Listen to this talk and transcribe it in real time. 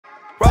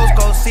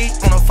seat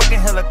on a fucking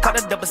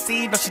helicopter, double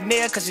C, no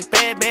Chanel, cause she's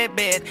bad.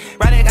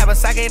 Riding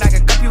Kawasaki, I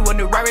can cup you a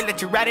new Rari, let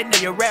you ride it,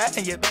 then you rap,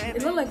 and you're bad.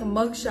 It looked like a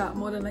mugshot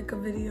more than like a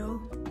video.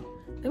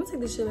 Let me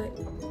take this shit back.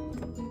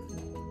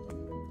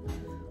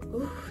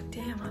 Ooh,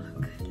 damn, I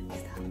look good.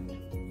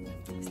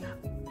 Let me stop.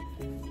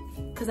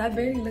 Cause I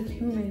barely look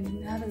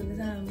human half of the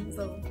time,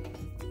 so.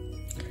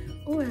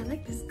 Oh, I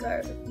like this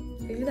skirt.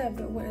 Maybe that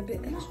went a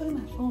bit. I'm not showing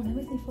my phone.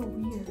 Everything feel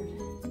weird.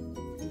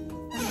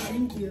 Oh,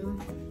 thank you.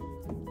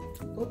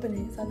 Open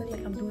it so I look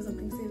like I'm doing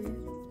something serious.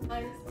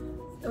 Nice.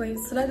 Wait,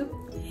 so that.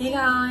 Hey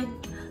guys.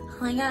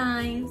 Hi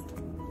guys.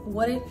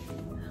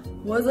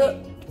 What's up?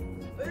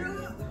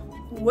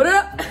 What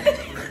up?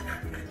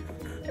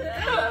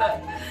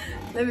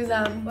 Let me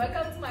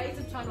welcome to my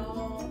YouTube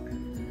channel.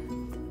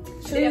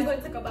 Today I'm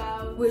going to talk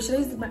about. Wait, should I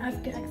use my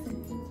African accent?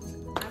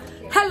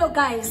 Hello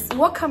guys,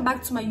 welcome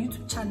back to my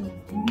YouTube channel.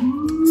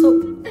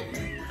 So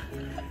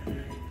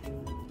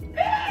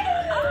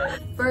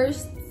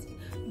first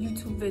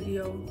YouTube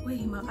video.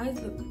 Wait, my eyes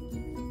look.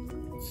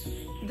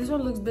 This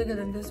one looks bigger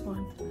than this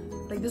one.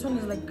 Like this one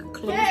is like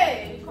close.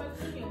 Hey,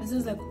 continue. This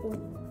is like. Oh.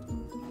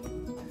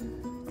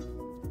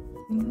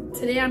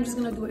 Today I'm just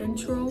gonna do an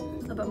intro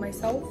about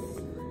myself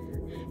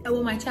and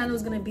what my channel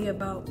is gonna be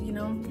about, you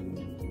know.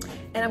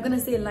 And I'm gonna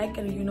say like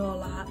and you know a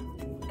lot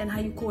and how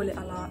you call it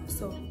a lot.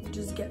 So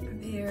just get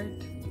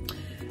prepared.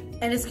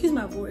 And excuse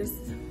my voice.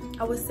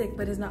 I was sick,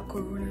 but it's not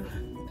corona.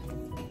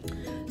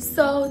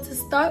 So to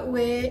start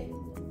with,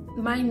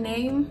 my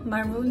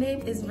real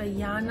name is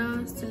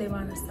Rayana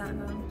Suleimana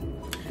Sana.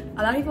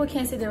 A lot of people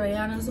can't say the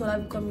Rayana, so a lot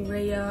of people call me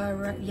Raya,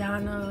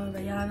 Rayana,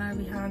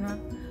 Rihanna.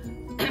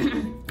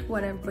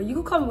 Whatever, but you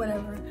can call me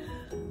whatever.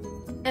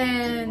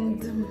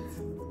 And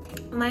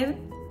my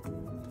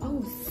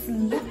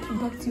slip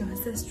back to your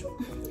ancestral.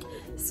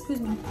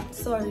 Excuse me,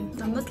 sorry,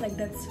 I'm not like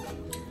that.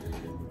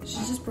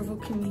 She's just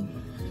provoking me.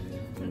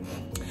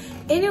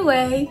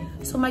 Anyway,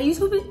 so my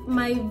YouTube,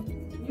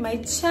 my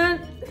channel.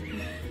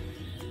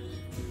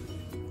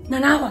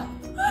 Nanawa.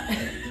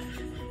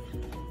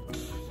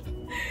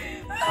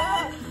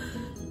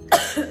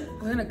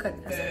 We're gonna cut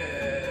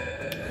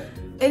that.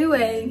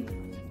 Anyway.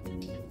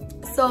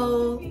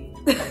 So,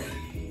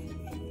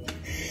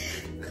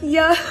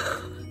 yeah,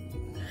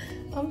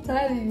 I'm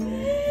tired of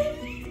you.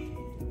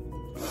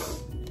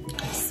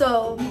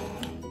 So,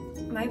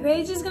 my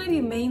page is gonna be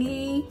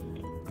mainly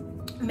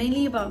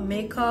about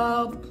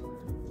makeup,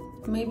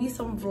 maybe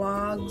some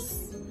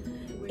vlogs,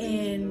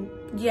 and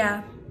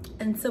yeah,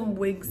 and some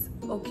wigs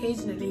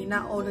occasionally,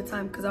 not all the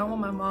time, because I don't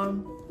want my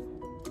mom,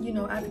 you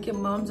know,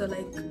 African moms are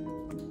like,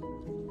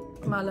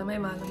 malame,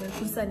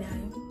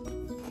 kusanyai.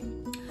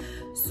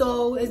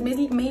 So it's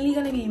mainly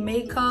gonna be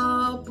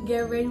makeup,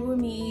 get ready with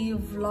me,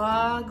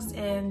 vlogs,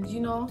 and you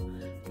know,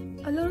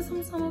 a little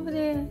something over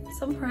there,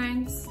 some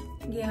pranks,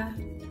 yeah.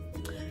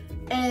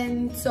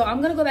 And so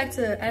I'm gonna go back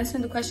to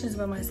answering the questions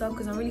by myself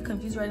because I'm really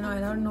confused right now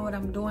and I don't know what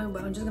I'm doing,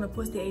 but I'm just gonna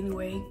post it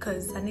anyway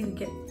because I need to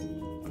get.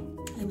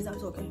 Let me stop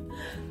talking.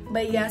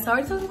 But yeah, so I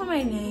already talked about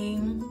my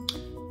name,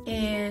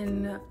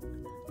 and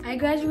I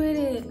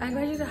graduated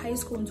high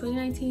school in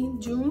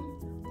 2019 June,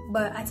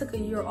 but I took a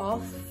year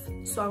off.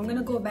 So I'm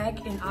gonna go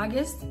back in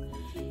August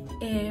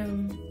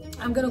and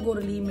I'm gonna go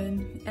to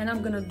Lehman and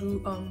I'm gonna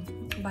do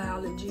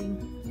biology,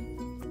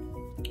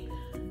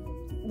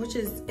 which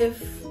is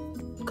if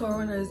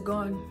corona is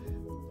gone.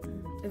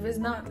 If it's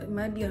not, it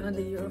might be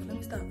another year off. Let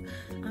me stop,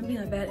 I'm being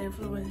a bad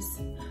influence.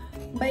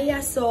 But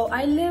yeah, so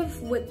I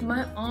live with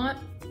my aunt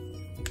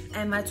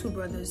and my two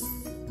brothers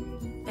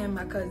and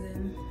my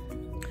cousin,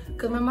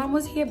 because my mom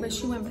was here but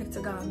she went back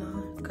to Ghana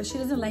because she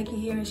doesn't like it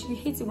here and she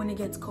hates it when it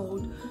gets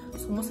cold.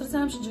 So most of the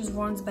time she just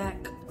runs back.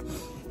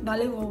 But I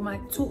live with my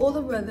two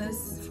older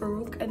brothers,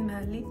 Farouk and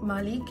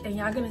Malik, and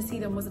y'all gonna see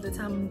them most of the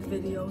time in the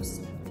videos.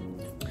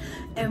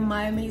 And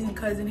my amazing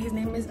cousin, his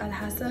name is Al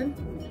Hassan.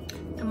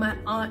 And my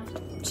aunt,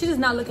 she does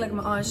not look like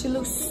my aunt. She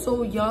looks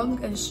so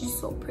young and she's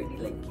so pretty.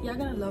 Like, y'all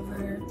gonna love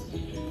her.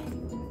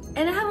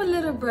 And I have a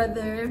little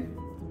brother.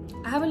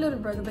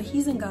 But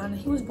he's in Ghana.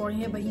 He was born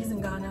here, but he's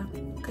in Ghana.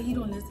 Cause he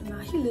don't listen now.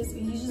 He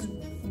listens. He's just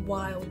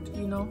wild,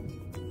 you know.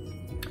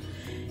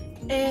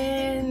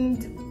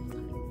 And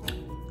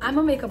I'm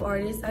a makeup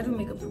artist. I do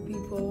makeup for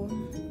people.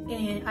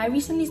 And I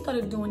recently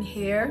started doing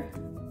hair.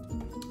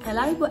 A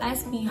lot of people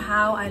ask me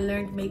how I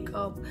learned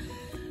makeup.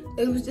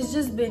 It's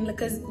just been like,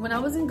 cause when I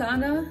was in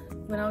Ghana,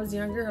 when I was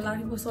younger, a lot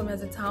of people saw me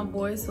as a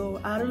tomboy,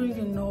 so I don't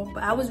even know,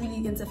 but I was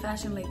really into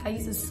fashion. Like I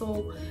used to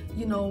sew,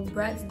 you know,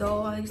 Bratz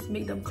doll. I used to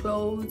make them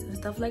clothes and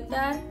stuff like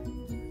that.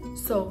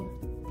 So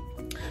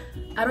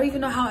I don't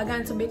even know how I got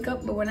into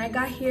makeup, but when I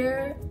got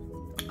here,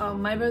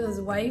 my brother's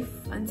wife,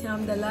 Auntie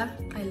Amdala,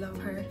 I love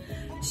her.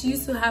 She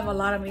used to have a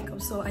lot of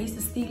makeup, so I used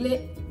to steal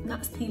it.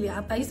 Not steal it,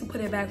 I used to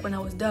put it back when I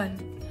was done.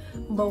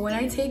 But when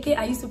I take it,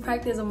 I used to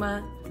practice on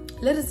my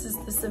little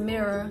sister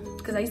Samira,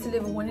 because I used to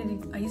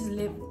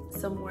live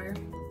somewhere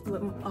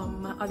with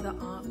my other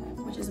aunt,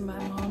 which is my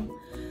mom.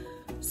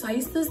 So I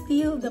used to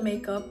steal the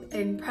makeup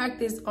and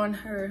practice on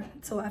her.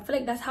 So I feel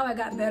like that's how I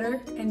got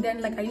better. And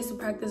then like I used to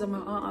practice on my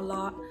aunt a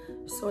lot.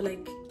 So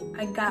like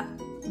I got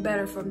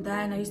better from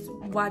that, and I used to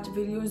watch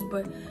videos,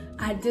 but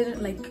I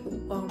didn't like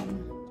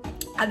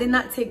I did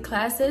not take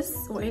classes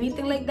or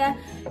anything like that.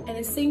 And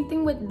the same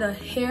thing with the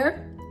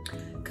hair,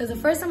 because the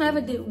first time I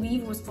ever did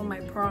weave was for my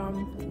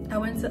prom. I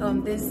went to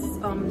this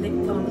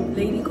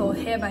lady called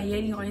Hair by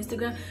Yeti on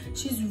Instagram.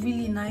 She's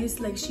really nice,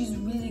 like she's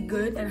really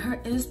good, and her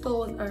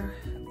installs are,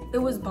 it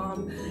was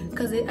bomb.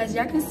 Because as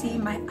y'all can see,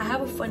 I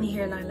have a funny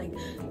hairline. Like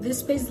this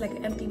space is like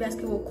an empty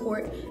basketball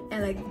court,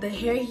 and like the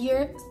hair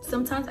here,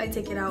 sometimes I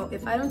take it out.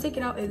 If I don't take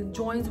it out, it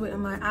joins with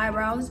my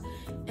eyebrows,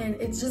 and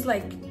it's just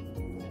like,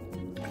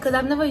 because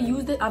I've never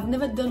used it, I've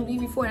never done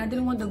weave before, and I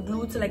didn't want the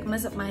glue to like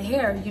mess up my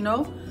hair, you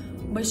know.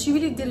 But she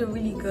really did it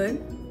really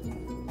good.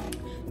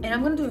 And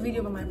I'm gonna do a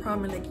video about my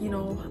prom and like, you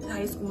know,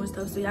 high school and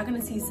stuff, so y'all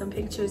gonna see some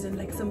pictures and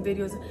like some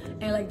videos.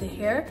 And like the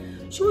hair,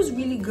 she was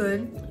really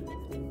good.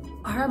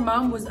 Her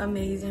mom was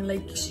amazing.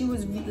 Like she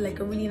was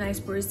like a really nice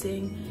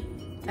person.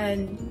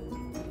 And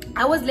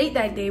I was late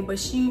that day, but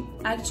she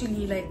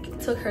actually like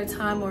took her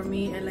time on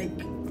me and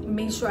like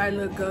made sure I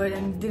looked good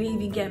and didn't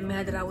even get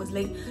mad that I was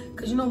late.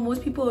 Because you know,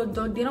 most people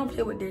don't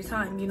play with their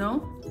time, you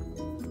know.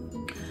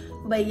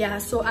 But yeah,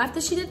 so after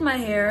she did my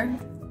hair,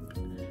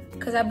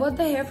 because I bought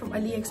the hair from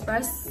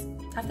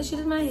AliExpress, after she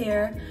did my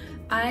hair,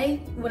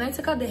 when I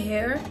took out the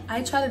hair,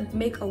 I tried to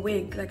make a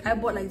wig. Like I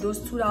bought like those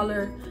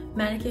 $2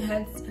 mannequin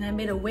heads, and I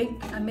made a wig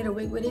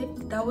with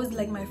it. That was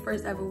like my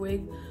first ever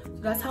wig.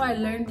 So that's how I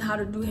learned how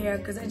to do hair,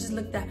 because I just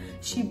looked at,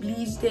 she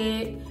bleached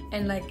it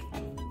and like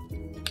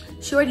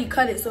she already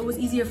cut it, so it was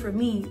easier for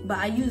me. But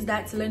I used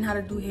that to learn how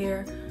to do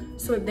hair.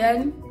 So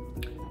then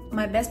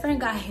my best friend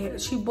got hair.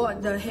 She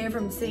bought the hair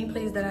from the same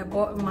place that I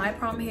bought my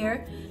prom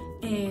hair,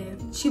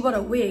 and she bought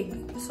a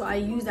wig, so I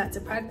used that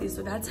to practice.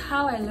 So that's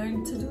how I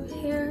learned to do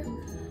hair.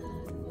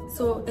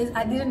 So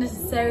I didn't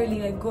necessarily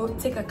like go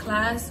take a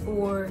class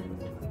or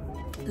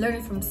learn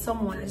it from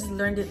someone. I just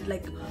learned it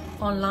like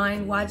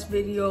online, watch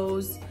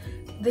videos.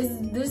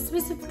 There's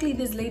specifically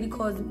this lady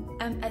called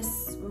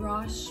MS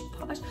Rosh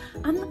Posh.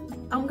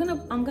 I'm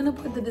gonna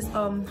put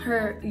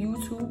her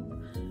YouTube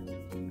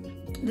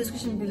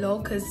description below,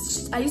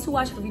 because I used to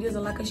watch her videos a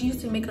lot, because she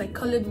used to make like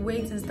colored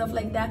wigs and stuff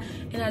like that,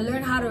 and I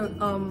learned how to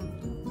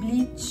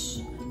bleach,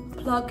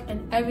 pluck,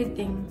 and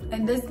everything.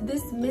 And this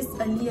Miss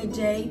Aaliyah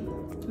J,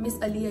 Miss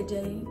Aaliyah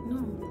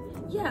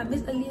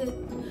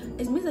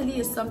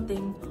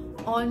something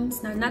on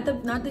Snap, not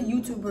the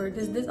YouTuber.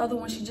 This other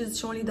one, she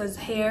only does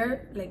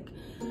hair, like,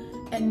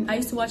 and I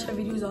used to watch her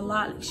videos a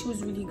lot. Like, she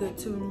was really good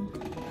too.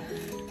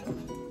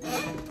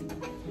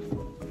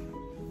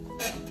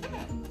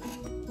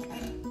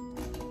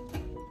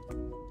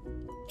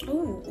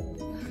 Ooh,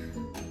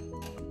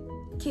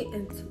 get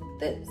into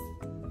this.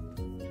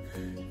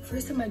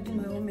 First time I do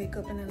my own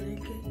makeup and I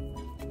like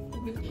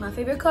it. My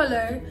favorite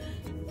color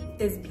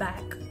is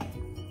black.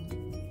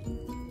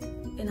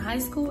 In high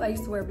school, I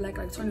used to wear black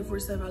like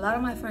 24/7. A lot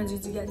of my friends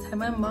used to get tired.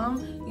 My mom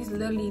used to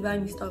literally buy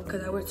me stuff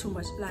because I wear too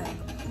much black.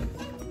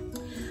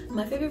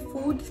 My favorite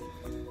food,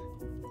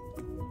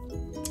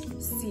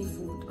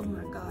 seafood. Oh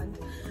my god.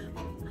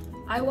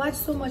 I watched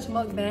so much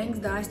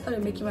mukbangs that I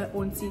started making my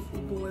own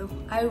seafood boil.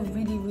 I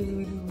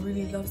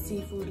really love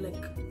seafood.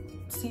 Like,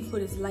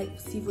 seafood is life,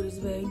 seafood is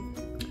very.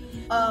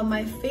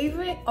 My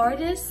favorite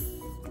artist,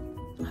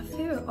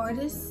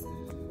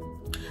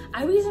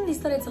 I recently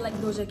started to like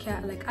Doja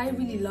Cat. Like, I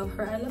really love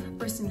her. I love her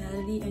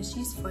personality, and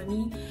she's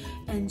funny,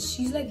 and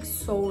she's like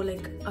so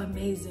like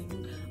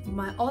amazing.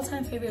 My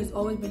all-time favorite has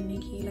always been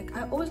Nicki. Like,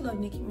 I always love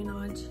Nicki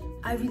Minaj.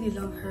 I really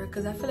love her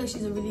because I feel like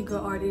she's a really good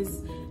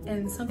artist,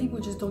 and some people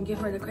just don't give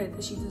her the credit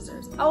that she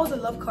deserves. I also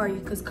love Cardi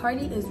because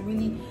Cardi is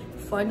really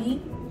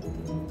funny.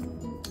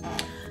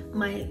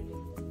 My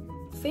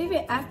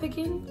favorite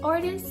African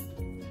artist,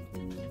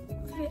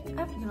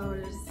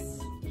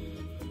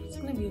 it's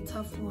gonna be a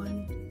tough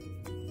one.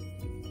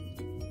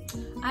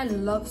 I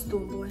love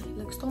Stonebwoy.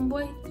 Like,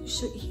 Stonebwoy,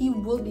 he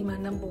will be my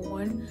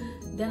 #1.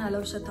 Then I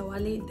love Shatta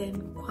Wale, then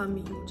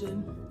Kwame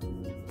Eugene.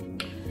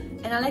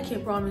 And I like K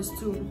Promise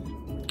too.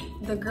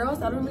 The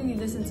girls, I don't really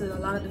listen to a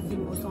lot of the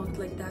female songs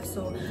like that,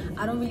 so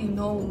I don't really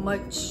know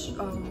much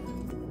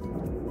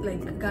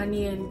like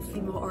Ghanaian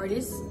female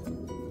artists.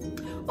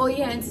 Oh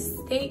yeah, and to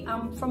state,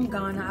 I'm from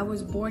Ghana. I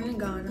was born in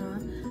Ghana.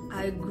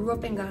 I grew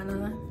up in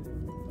Ghana.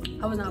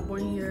 I was not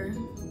born here,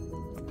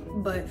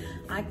 but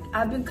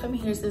I've been coming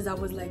here since I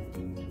was like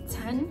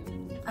 10.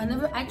 I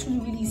never actually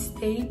really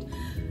stayed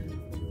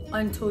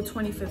until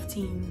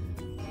 2015.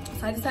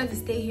 So I decided to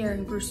stay here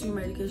and pursue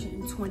my education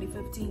in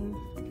 2015.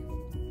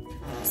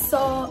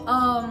 So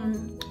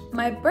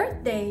my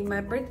birthday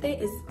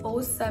is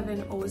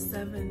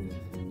 0707.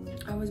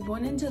 I was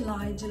born in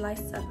July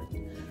 7th.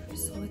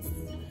 So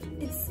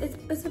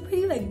it's a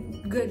pretty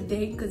like good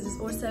date because it's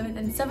 07,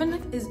 and 7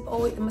 is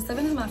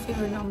my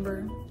favorite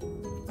number.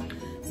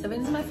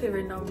 7 is my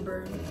favorite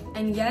number.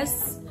 And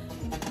yes,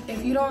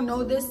 if you don't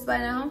know this by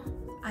now,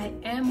 I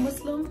am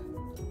Muslim.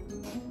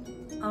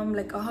 I'm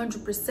like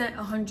 100%,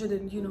 100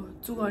 and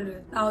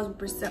 200,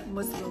 1000%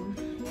 Muslim.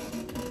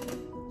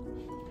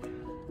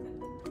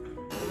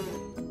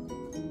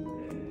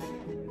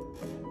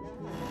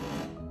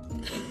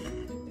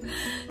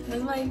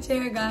 That's my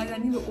chair, guys. I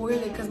need to oil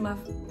it because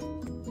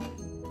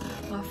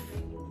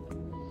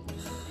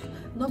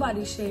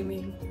nobody's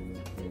shaming,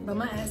 but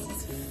my ass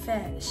is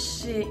fat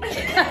shit.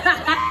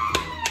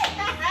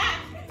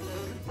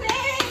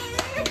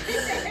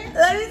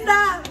 Let me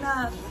stop.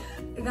 Nah,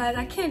 guys,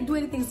 I can't do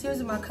anything serious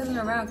with my cousin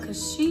around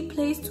because she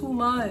plays too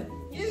much.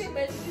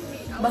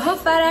 But her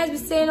fat ass be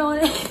staying on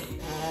it.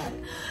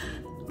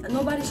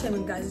 Nobody's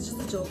shaming, guys. It's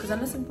just a joke because I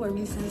know some people are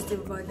really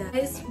sensitive about that.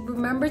 Guys,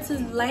 remember to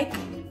like,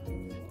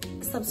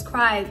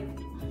 subscribe.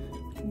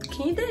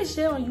 Can you do this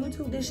shit on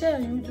YouTube? They share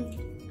on YouTube.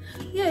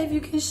 Yeah, if you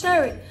can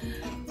share it.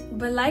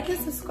 But like and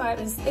subscribe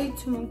and stay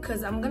tuned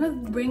because I'm gonna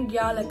bring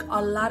y'all like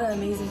a lot of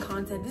amazing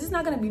content. This is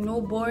not gonna be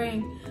no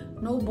boring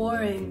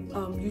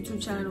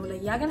YouTube channel.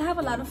 Like, y'all gonna have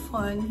a lot of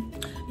fun.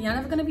 Y'all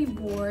never gonna be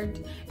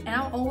bored. And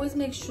I'll always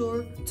make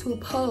sure to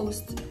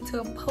post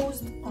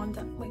on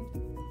time. Wait,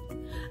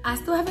 I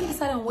still haven't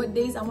decided on what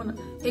days I wanna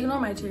ignore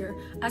my chair.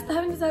 I still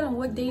haven't decided on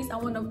what days I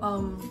want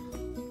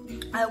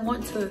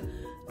to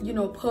you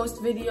know,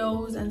 post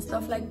videos and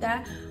stuff like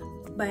that.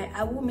 But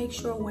I will make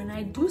sure when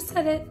I do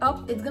set it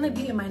up, it's gonna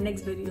be in my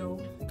next video.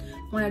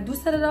 When I do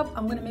set it up,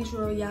 I'm gonna make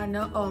sure y'all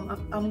know,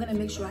 I'm gonna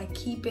make sure I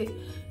keep it,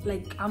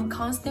 like, I'm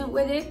constant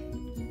with it.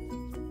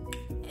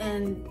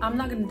 And I'm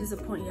not gonna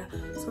disappoint y'all.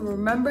 So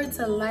remember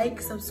to like,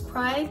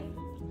 subscribe,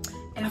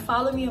 and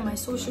follow me on my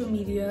social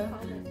media.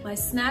 My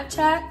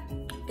Snapchat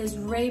is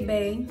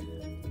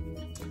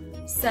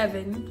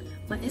RayBay7.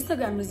 My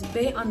Instagram is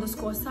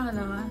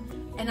Bay_Sana.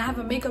 And I have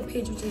a makeup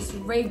page, which is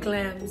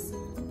Ray_Glams.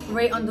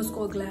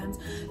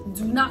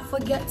 Do not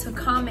forget to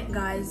comment,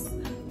 guys.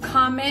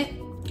 Comment,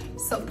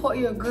 support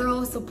your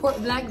girl, support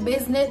black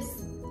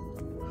business,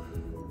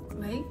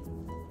 right?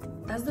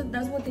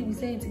 That's what they be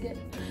saying to get.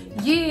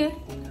 Yeah,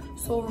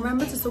 so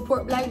remember to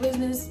support black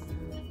business,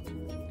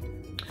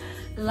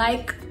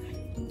 like,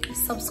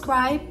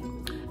 subscribe,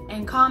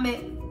 and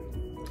comment.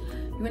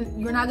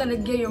 You're not gonna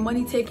get your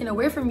money taken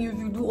away from you if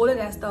you do all of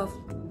that stuff.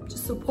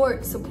 Just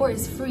support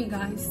is free,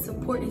 guys.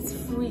 Support is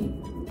free.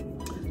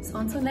 So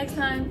until next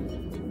time,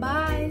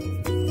 bye.